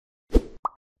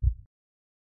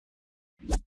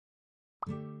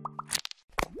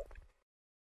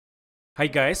Hi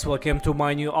guys, welcome to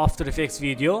my new After Effects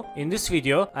video. In this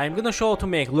video, I'm gonna show how to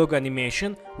make logo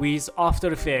animation with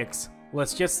After Effects.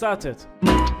 Let's get started.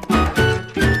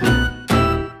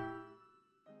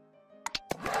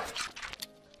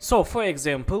 So for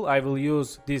example, I will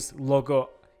use this logo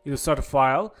Illustrator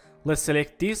file. Let's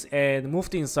select this and move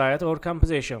to inside our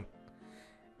composition.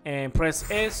 And press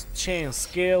S, change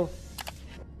scale,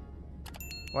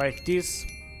 like this.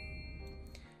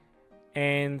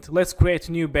 And let's create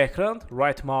a new background,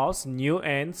 right mouse, new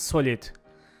and solid.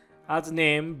 Add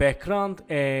name, background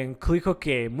and click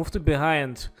OK. Move to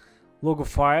behind logo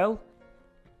file.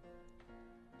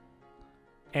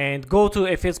 And go to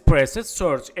Effects Presets,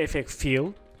 search Effect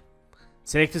Fill.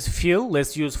 Select this fill,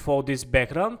 let's use for this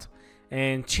background.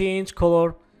 And change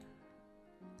color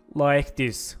like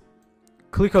this.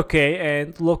 Click OK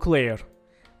and lock layer.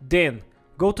 Then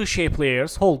go to Shape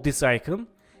Layers, hold this icon.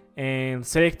 And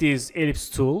select this ellipse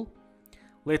tool.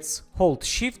 Let's hold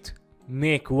shift,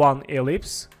 make one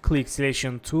ellipse, click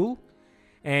selection tool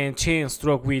and change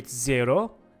stroke width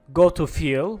 0. Go to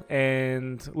fill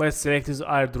and let's select this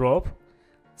airdrop.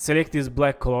 Select this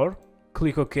black color,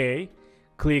 click OK,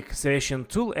 click selection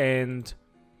tool and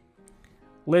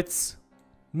let's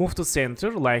move to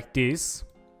center like this.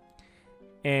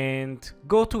 And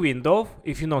go to window.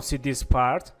 If you not see this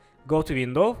part, go to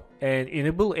window and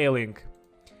enable A-Link.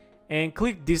 And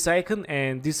click this icon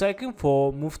and this icon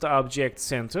for move the object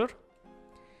center.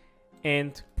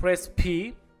 And press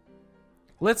P.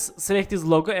 Let's select this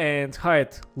logo and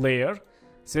hide layer.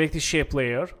 Select the shape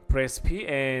layer, press P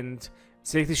and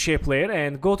select the shape layer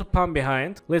and go to pan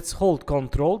behind. Let's hold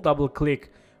Ctrl, double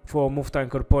click for move the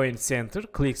anchor point center.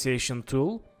 Click selection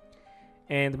tool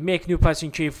and make new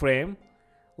passing keyframe.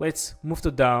 Let's move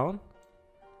to down.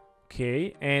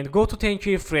 Okay, and go to 10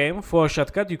 keyframe. For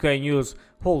shortcut you can use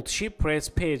hold shift, press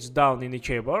page down in the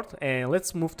keyboard and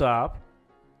let's move to up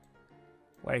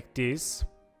like this.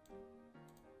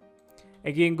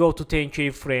 Again go to 10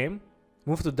 keyframe,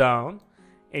 move to down,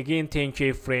 again 10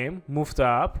 keyframe, move to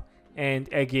up and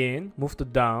again move to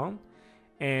down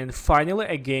and finally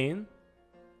again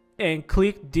and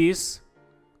click this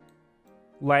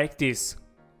like this.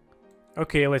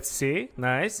 Okay, let's see,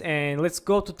 nice. And let's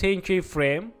go to 10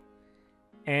 keyframe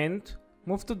and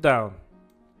move to down.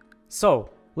 So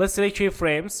let's select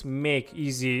keyframes, make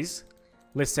easies,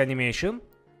 let's animation.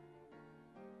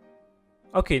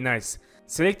 Okay, nice.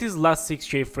 Select these last 6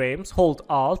 keyframes, hold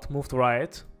alt, move to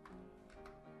right.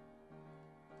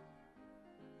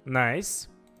 Nice.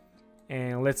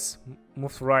 And let's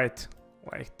move to right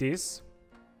like this.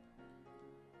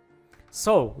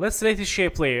 So let's select the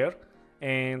shape layer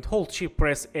and hold shift,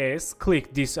 press S,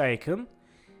 click this icon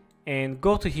and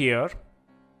go to here.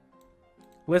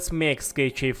 Let's make scale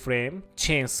keyframe,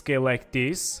 change scale like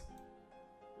this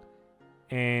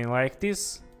and like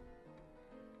this.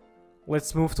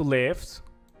 Let's move to left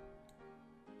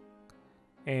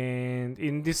and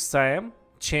in this time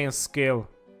change scale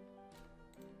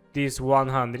this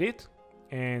 100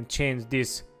 and change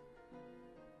this.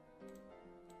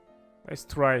 Let's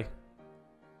try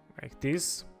like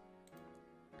this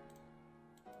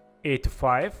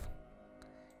 85.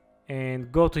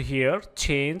 And go to here,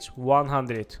 change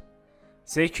 100.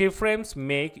 Select keyframes,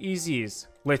 make easies.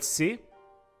 Let's see.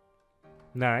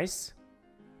 Nice.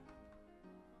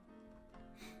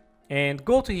 And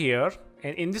go to here,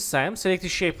 and in this time, select the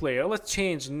shape layer. Let's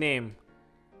change name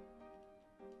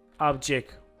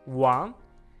object 1.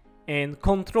 And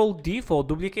Ctrl D for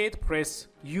duplicate, press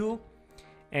U.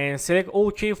 And select all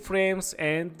keyframes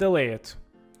and delete it.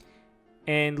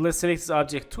 And let's select this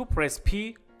object 2, press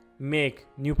P. Make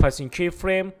new passing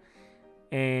keyframe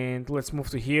and let's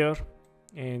move to here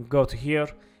and go to here,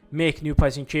 make new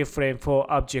passing keyframe for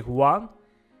object 1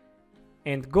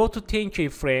 and go to 10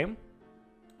 keyframe.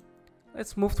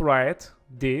 Let's move to right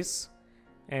this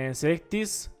and select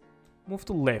this, move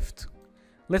to left.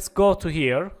 Let's go to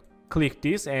here, click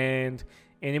this and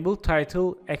enable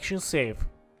title action save.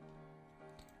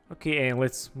 Okay, and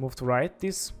let's move to right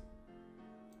this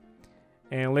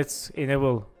and let's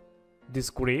enable this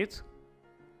grid.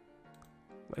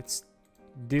 Let's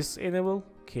disable,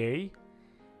 okay,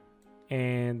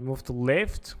 and move to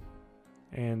left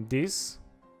and this.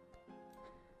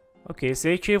 Okay,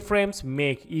 select keyframes,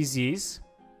 make easies.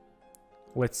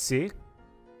 Let's see.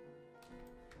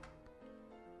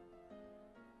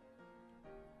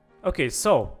 Okay,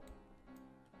 so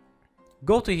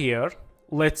go to here,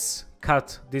 let's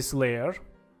cut this layer.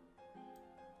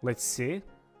 Let's see.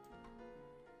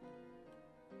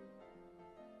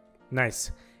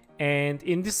 Nice. And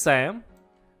in this time,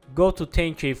 go to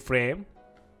 10 keyframe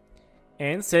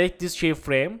and select this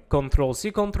keyframe, Ctrl C,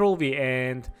 Ctrl V,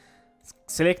 and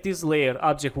Select this layer,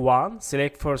 object 1,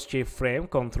 select first keyframe,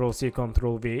 Ctrl C,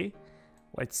 Ctrl V.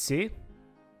 Let's see.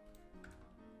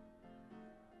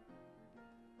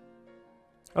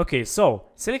 Okay, so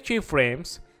select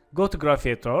keyframes, go to graph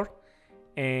editor,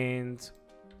 and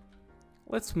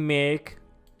let's make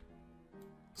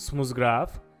smooth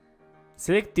graph.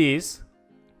 Select this.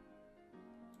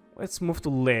 Let's move to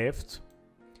left,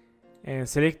 and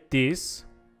select this,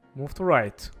 move to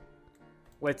right.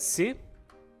 Let's see.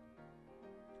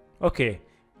 Okay,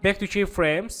 back to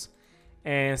keyframes,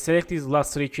 and select these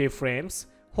last 3 keyframes.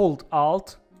 Hold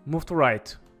Alt, move to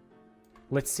right.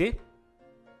 Let's see.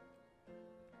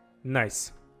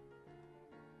 Nice.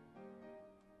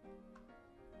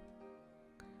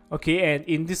 Okay, and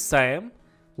in this time,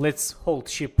 let's hold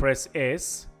Shift press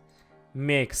S,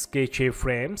 make scale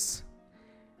keyframes,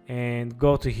 and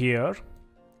go to here.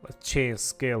 Let's change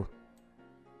scale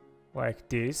like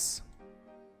this.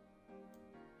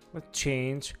 Let's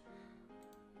change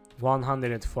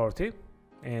 140,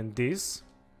 and this.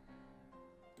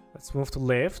 Let's move to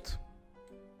left.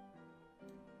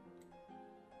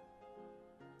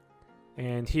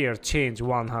 And here change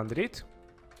 100.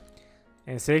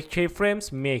 And select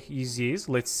keyframes, make easy.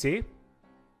 Let's see.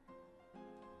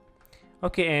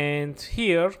 Okay, and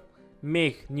here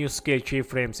make new scale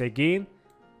keyframes again.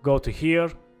 Go to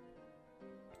here.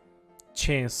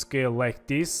 Change scale like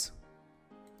this.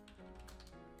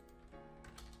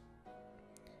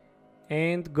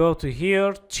 And go to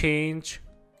here, change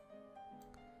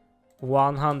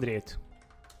 100.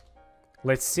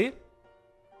 Let's see.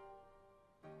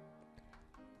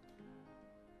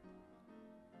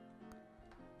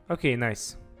 Okay,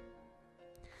 nice.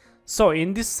 So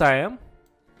in this time,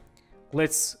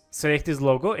 let's select this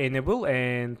logo, enable,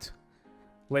 and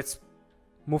let's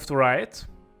move to right.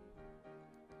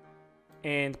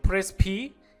 And press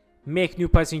P, make new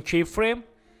passing keyframe,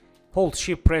 hold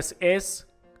Shift, press S,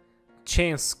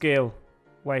 change scale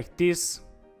like this.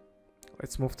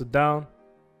 Let's move to down.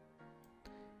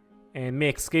 And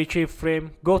make scale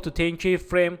keyframe, go to 10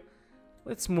 keyframe,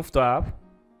 let's move to up.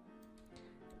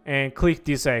 And click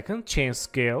this icon, change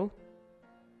scale.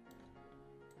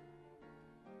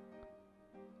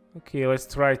 Okay, let's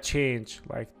try change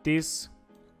like this.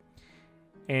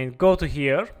 And go to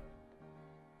here.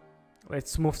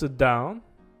 Let's move to down.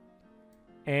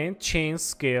 And change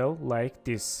scale like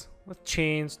this. Let's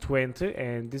change 20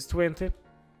 and this 20.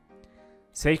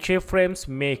 Select keyframes,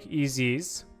 make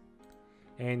easies.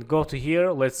 And go to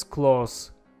here, let's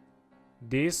close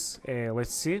this and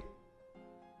let's see.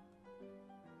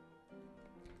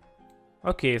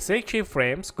 Okay, select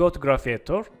keyframes, go to graph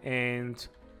editor, and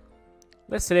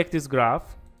let's select this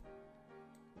graph.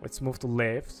 Let's move to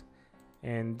left,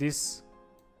 and this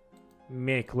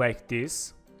make like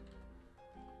this.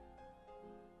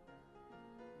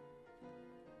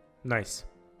 Nice.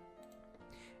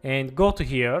 And go to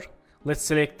here, let's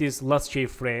select this last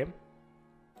keyframe,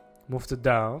 move to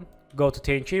down, go to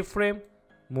 10 keyframe,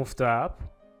 move to up.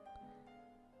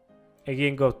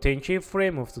 Again, go 10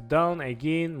 keyframe, move to down,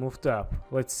 again, move to up.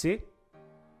 Let's see.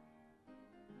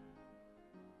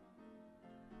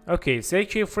 Okay,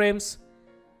 select keyframes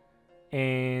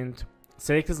and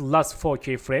select the last 4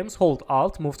 keyframes, hold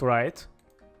Alt, move to right.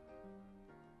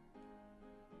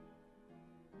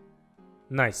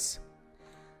 Nice.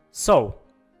 So,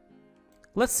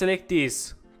 let's select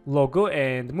this logo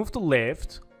and move to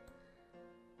left.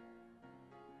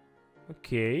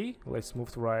 Okay, let's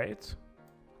move to right.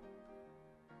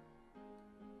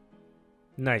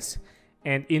 Nice.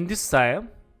 And in this time,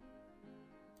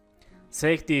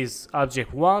 select this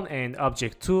object 1 and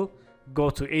object 2, go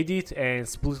to edit and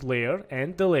split layer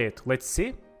and delete. Let's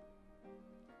see.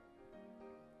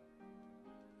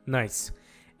 Nice.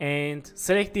 And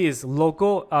select this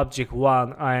logo, object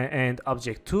 1 and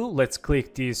object 2. Let's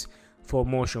click this for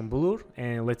motion blur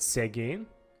and let's see again.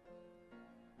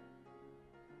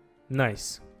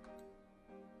 Nice.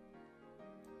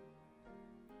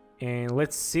 And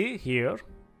let's see here.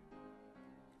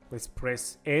 Let's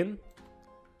press N.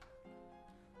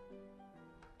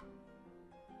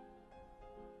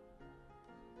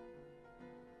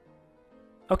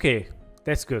 Okay,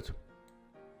 that's good.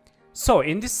 So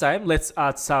in this time, let's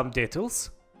add some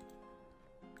details.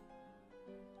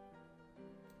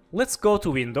 Let's go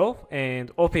to Window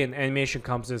and open Animation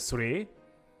Composer 3.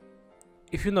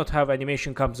 If you not have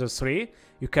Animation Composer 3,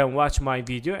 you can watch my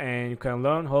video and you can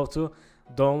learn how to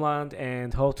download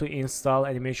and how to install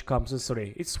Animation Composer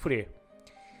 3. It's free.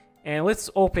 And let's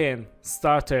open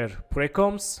Starter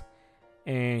Precoms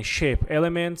and Shape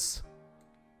Elements.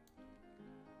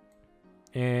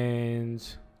 And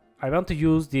I want to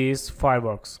use these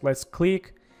fireworks. Let's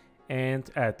click and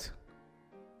add.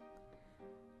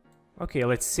 Okay,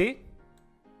 let's see.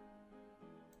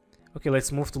 Okay,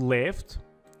 let's move to left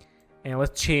and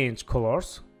let's change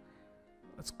colors.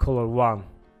 Let's color 1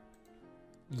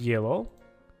 yellow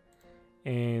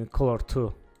and color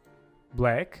 2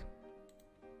 black,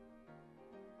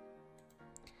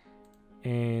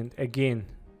 and again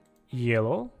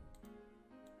yellow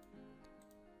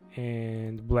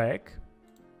and black,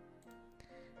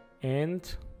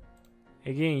 and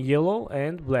again yellow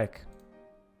and black.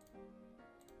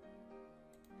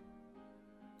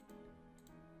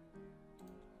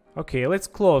 Okay, let's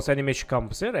close animation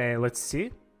composer and let's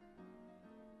see.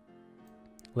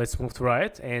 Let's move to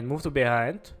right and move to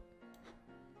behind.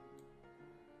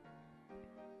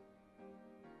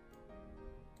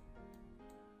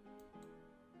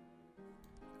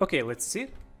 Okay, let's see.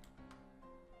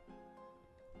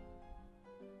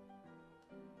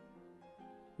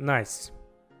 Nice.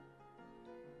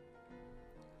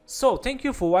 So thank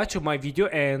you for watching my video,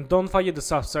 and don't forget to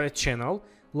subscribe channel,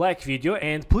 like video,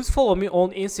 and please follow me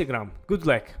on Instagram. Good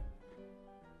luck.